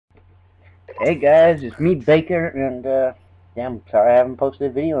Hey guys, it's me Baker, and yeah, I'm sorry I haven't posted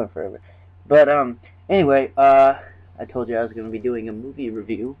a video in forever. But anyway, I told you I was gonna be doing a movie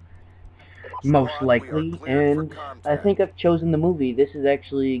review, most Squad, we are likely, cleared for and I contact. think I've chosen the movie. This is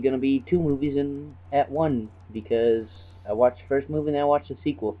actually gonna be two movies in at one because I watched the first movie and I watched the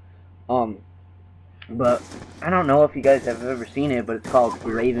sequel. Um, but I don't know if you guys have ever seen it, but it's called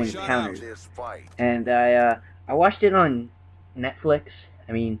We're Grave winning Encounters, this fight. and I watched it on Netflix.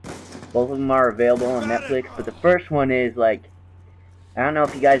 I mean, both of them are available on Netflix, but the first one is like, I don't know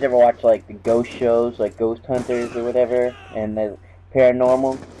if you guys ever watch like the ghost shows, like Ghost Hunters or whatever, and the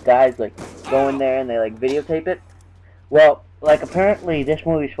paranormal guys like go in there and they like videotape it. Well, like apparently this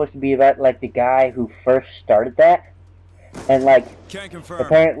movie is supposed to be about like the guy who first started that, and like Can confirm.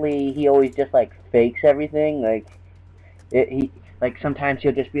 apparently he always just like fakes everything. Like he like sometimes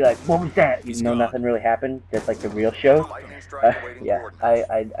he'll just be like, "What was that?" He's Even though gone. nothing really happened, just like the real show. Lightning strike awaiting Yeah,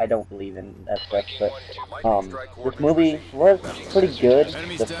 coordinates. I don't believe in that stuff, but Lightning strike this coordinates movie received. was pretty good.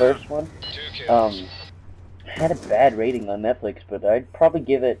 Enemies The down. first one had a bad rating on Netflix, but I'd probably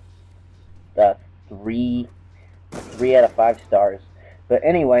give it uh, three three out of 5 stars. But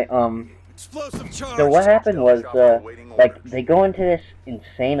anyway, Explosive so what charge. happened Stealth was chopper awaiting like orders. they go into this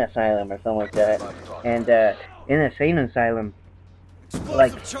insane asylum or something like that, and in the insane asylum,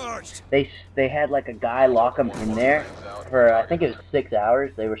 like Explosive charged. they had like a guy lock them in there for I think it was 6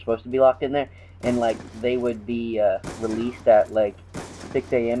 hours. They were supposed to be locked in there, and like they would be released at like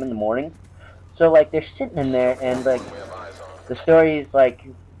 6 a.m. in the morning. So like they're sitting in there, and like the stories like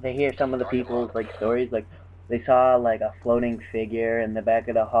they hear some of the people's like stories like they saw like a floating figure in the back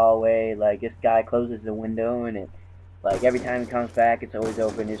of the hallway. Like this guy closes the window and it like every time he comes back it's always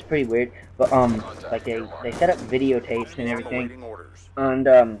open. It's pretty weird. But like they set up videotapes and Squad everything, awaiting orders.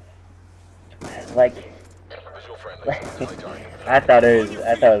 and like I thought it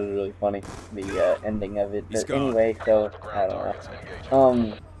was really funny, the ending of it. He's But gone. anyway, so I don't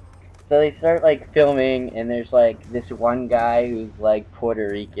know. So they start like filming, and there's like this one guy who's like Puerto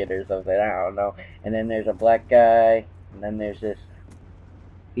Rican or something. I don't know. And then there's a black guy, and then there's this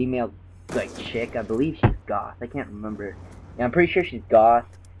female like chick. I believe she's goth. I can't remember. Yeah, I'm pretty sure she's goth.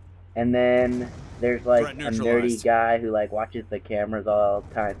 And then there's like Threat a nerdy neutralized. guy who like watches the cameras all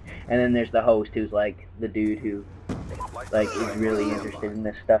the time. And then there's the host who's like the dude who like is really interested in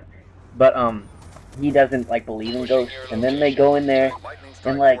this stuff. But he doesn't like believe in ghosts. And then they go in there Lightning and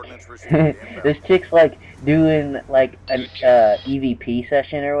strike like coordinates received. this chick's like doing like an EVP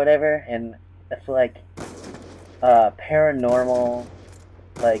session or whatever, and it's like paranormal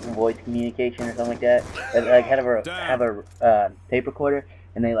like voice communication or something like that. And like have a tape recorder,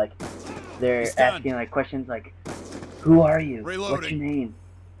 and they're He's done. asking like questions like, "Who are you? What's Reloading. your name?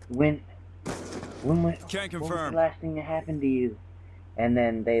 When when Can what was confirm. the last thing that happened to you?" And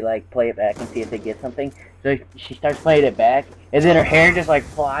then they like play it back and see if they get something. So she starts playing it back, and then her hair just like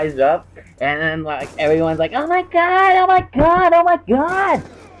flies up, and then like everyone's like, "Oh my god! Oh my god! Oh my god!"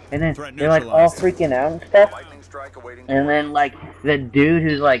 And then Threat they're like all neutralized. freaking out and stuff. Lightning strike awaiting And then like the dude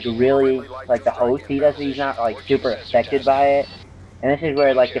who's like really like the host, he's not like super affected by it. And this is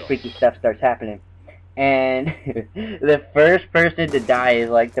where like the freaky stuff starts happening. And the first person to die is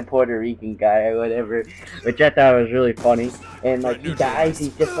like the Puerto Rican guy or whatever, which I thought was really funny. And like he dies,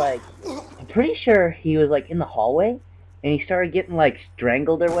 he's just like, I'm pretty sure he was like in the hallway, and he started getting like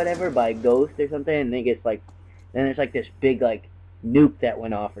strangled or whatever by a ghost or something, and then he gets like, then there's like this big like nuke that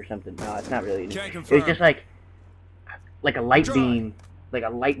went off or something. No, it's not really a nuke. Can It was confirm. just like a light beam, like a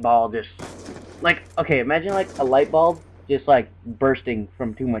light ball just like, okay, imagine like a light bulb just like bursting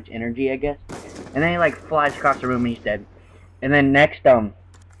from too much energy, I guess. And then he like flies across the room and he's dead. And then next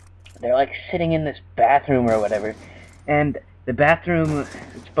they're like sitting in this bathroom or whatever, and the bathroom is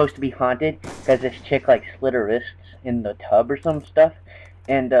supposed to be haunted because this chick like slit her wrists in the tub or some stuff.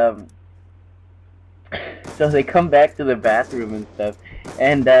 And so they come back to the bathroom and stuff,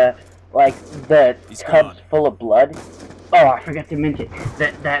 and like the He's tub's gone. full of blood. Oh, I forgot to mention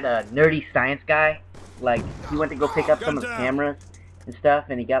that nerdy science guy. Like he went to go pick up some of the cameras and stuff,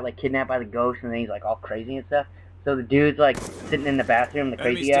 and he got like kidnapped by the ghost, and then he's like all crazy and stuff. So the dude's like sitting in the bathroom, the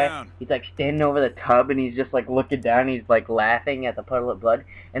crazy Enemies guy. down. He's like standing over the tub, and he's just like looking down. And he's like laughing at the puddle of blood.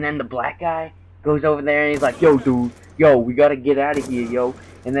 And then the black guy goes over there, and he's like, "Yo, dude, yo, we gotta get out of here, yo."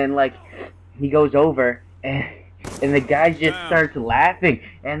 And then like he goes over, and the guy just starts laughing,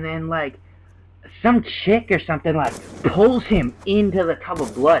 and then like some chick or something like pulls him into the tub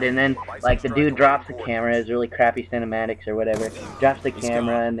of blood, and then like the dude drops the camera. It's really crappy cinematics or whatever. Drops the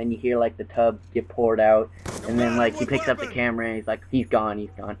camera, and then you hear like the tub get poured out, and then like he picks up the camera and he's like, he's gone.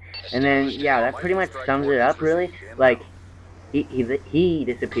 And then yeah, that pretty much sums it up really. Like he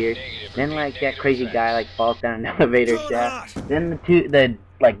disappears. Then like that crazy guy like falls down an elevator shaft. Then the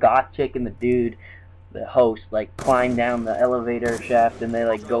like goth chick and the dude, the host, like climb down the elevator shaft, and they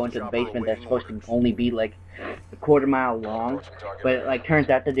like go into the basement that's supposed to only be like a quarter-mile long, but it like turns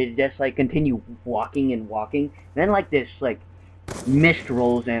out that they just like continue walking and walking. Then like this like mist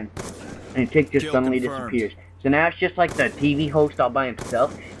rolls in, and the chick just Kill suddenly confirmed. disappears. So now it's just like the TV host all by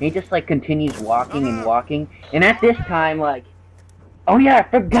himself, and he just like continues walking and walking. And at this time, like, oh yeah, I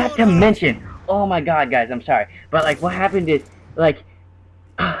forgot to mention. Oh my god, guys, I'm sorry, but like what happened is like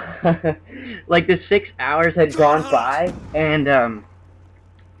like the 6 hours had gone by, and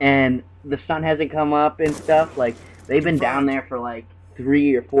the sun hasn't come up and stuff. Like they've been down there for like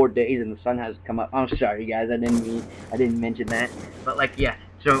 3 or 4 days, and the sun hasn't come up. I'm sorry, guys, I didn't mention that. But like yeah,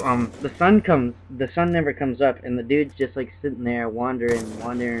 so the sun never comes up, and the dude's just like sitting there wandering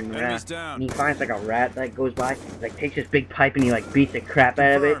Enemies around, down. and he finds like a rat that goes by. He, like takes this big pipe and he like beats the crap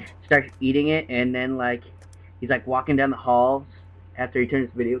out of it, starts eating it, and then like he's like walking down the halls after he turns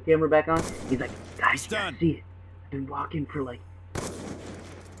the video camera back on. He's like, guys, you gotta see it. I've been walking for like a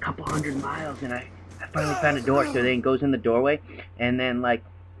couple 100 miles, and I finally found a door. So then he goes in the doorway, and then like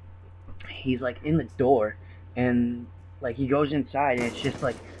he's like in the door, and like he goes inside, and it's just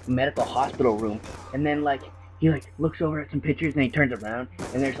like a medical hospital room. And then like he like looks over at some pictures, and he turns around,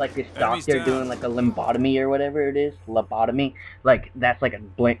 and there's like this Enemies doctor down. doing like a lobotomy or whatever it is, lobotomy. Like that's like a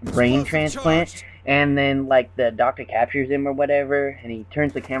brain Explosive transplant. charged. And then like the doctor captures him or whatever, and he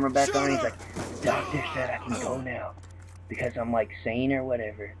turns the camera back on, and he's like, the doctor said I can go now because I'm like sane or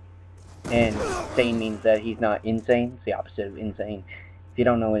whatever. And sane means that he's not insane. It's the opposite of insane. If you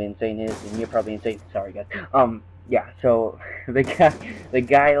don't know what insane is, then you're probably insane. Sorry, guys. Yeah. So the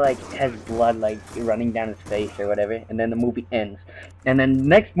guy like has blood like running down his face or whatever, and then the movie ends. And then the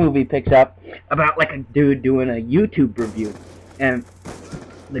next movie picks up about like a dude doing a YouTube review, and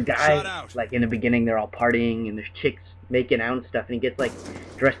the guy like in the beginning they're all partying and there's chicks making out and stuff, and he gets like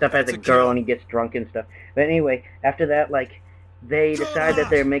dressed up as a girl and he gets drunk and stuff. But anyway, after that, like they decide that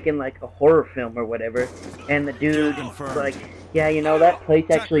they're making like a horror film or whatever, and the dude's like, yeah, you know, that place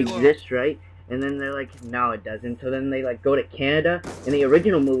actually exists, right? And then they're like, no, it doesn't. So then they like go to Canada, and the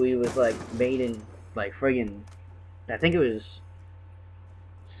original movie was like made in like friggin', I think it was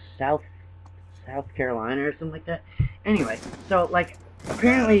South Carolina or something like that. Anyway, so like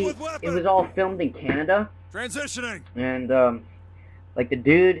apparently it was all filmed in Canada. Transitioning. And like the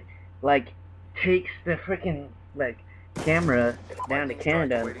dude like takes the freaking like camera down to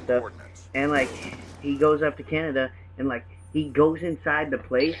Canada and stuff, and like he goes up to Canada, and like he goes inside the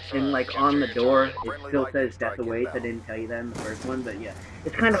place, and like on the door it still says death awaits. I didn't tell you that in the first one, but yeah,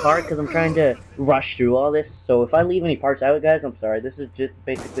 it's kind of hard because I'm trying to rush through all this, so if I leave any parts out, guys, I'm sorry. This is just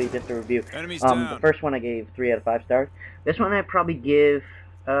basically just a review. The first one I gave 3 out of 5 stars. This one I'd probably give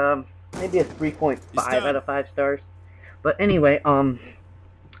maybe a 3.5 out of 5 stars. But anyway,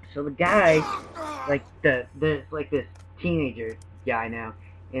 so the guy, like there's like this teenager guy now,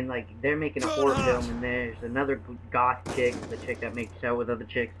 and like they're making a horror film, and there's another goth chick, the chick that makes out with other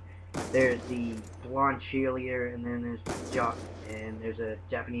chicks. There's the blonde cheerleader, and then there's the jock, and there's a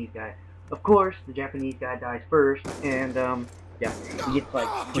Japanese guy. Of course, the Japanese guy dies first, and yeah, he gets like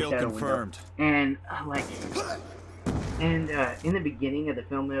pushed out a window. And in the beginning of the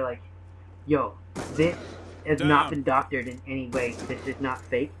film, they're like, yo, this has not been doctored in any way. This is not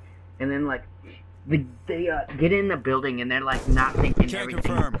fake. And then like they get in the building, and they're like not thinking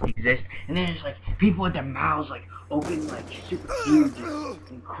everything exists. And then there's like people with their mouths like open, like super huge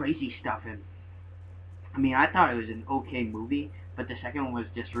and crazy stuff. And I mean, I thought it was an okay movie, but the second one was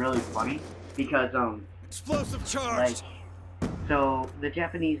just really funny because explosive charge. Like, so the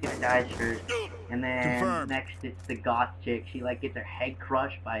Japanese guy dies first, and then next it's the goth chick. She like gets her head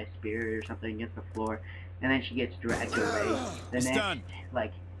crushed by a spear or something against the floor, and then she gets dragged away. The next,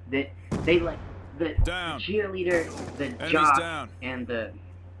 like they like the cheerleader, the jock, and the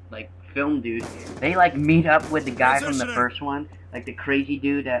like film dude. They like meet up with the guy from the first one, like the crazy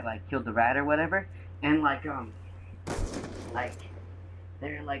dude that like killed the rat or whatever, and like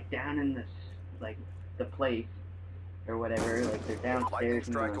they're like down in this like the place or whatever, like they're downstairs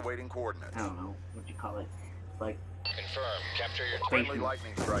in the, I don't know what you call it, like confirm. Capture your friendly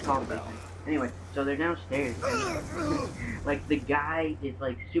lightning strike inbound. Anyway, so they're downstairs, and like the guy is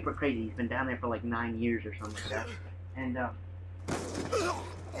like super crazy. He's been down there for like 9 years or something like that, and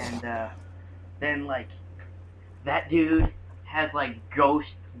then like that dude has like Ghost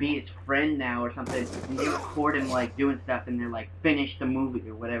be his friend now or something, and they record him like doing stuff, and they're like finish the movie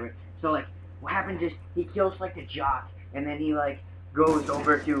or whatever. So like what happens is he kills like the jock, and then he like goes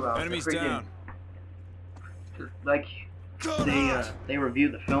over to enemies down. like they review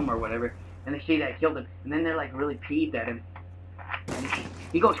the film or whatever, and they see that it killed him, and then they're like really peeved at him, and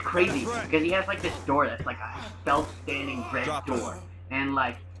he goes crazy because he has like this door that's like a self-standing red door, and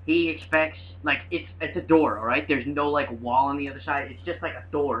like he expects like it's a door, all right. There's no like wall on the other side. It's just like a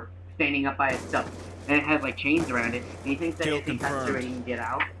door standing up by itself, and it has like chains around it. And he thinks that if he touches it, he can get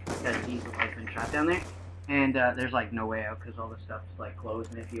out because he's like been trapped down there. And there's like no way out because all the stuff's like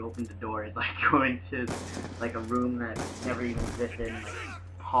closed, and if you open the door, it's like going to like a room that never even existed, and like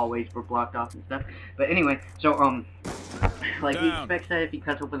hallways were blocked off and stuff. But anyway, so like he expects that if he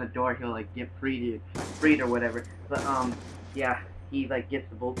cuts open the door, he'll like get freed or whatever. But yeah, he like gets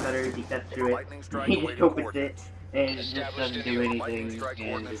the bolt cutters, he cuts through it, he just opens it, and it just doesn't do anything,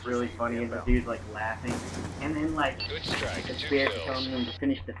 and it's really funny, and the dude's like laughing, and then like the spirit's telling him to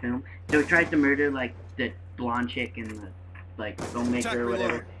finish the film, so he tries to murder like the blonde chick and the like filmmaker or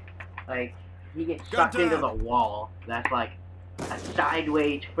whatever. Like he gets sucked into the wall. That's like a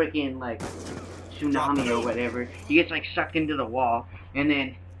sideways freaking like tsunami or whatever. He gets like sucked into the wall, and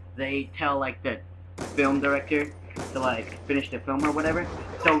then they tell like the film director to like finish the film or whatever.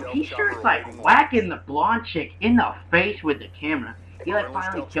 So he starts like whacking the blonde chick in the face with the camera. He like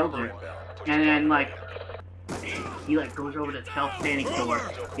finally kills her, and then like he like goes over to the self-standing door.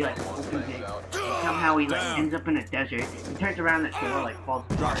 He like opens it. And somehow he like ends up in a desert. He turns around, the door like falls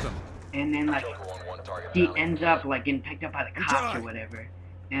apart, and then like he ends up like getting picked up by the cops or whatever.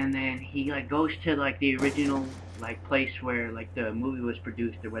 And then he like goes to like the original like place where like the movie was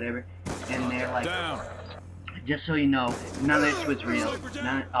produced or whatever, and they're like, just so you know, none of this was real.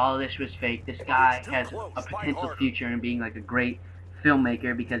 All of this was fake. This guy has a potential future in being like a great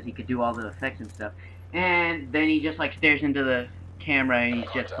filmmaker because he could do all the effects and stuff. And then he just like stares into the camera and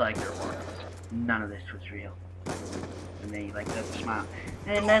he's just like, none of this was real. And then he like does a smile.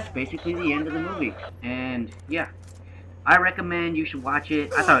 And that's basically the end of the movie. And yeah, I recommend you should watch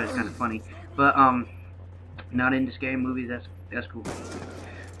it. I thought it was kind of funny, but not into scary movies. That's cool.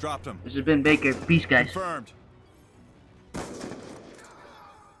 Dropped him. This has been Baker. Peace, guys. Confirmed.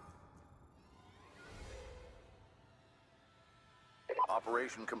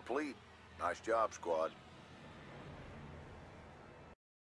 Operation complete. Nice job, squad.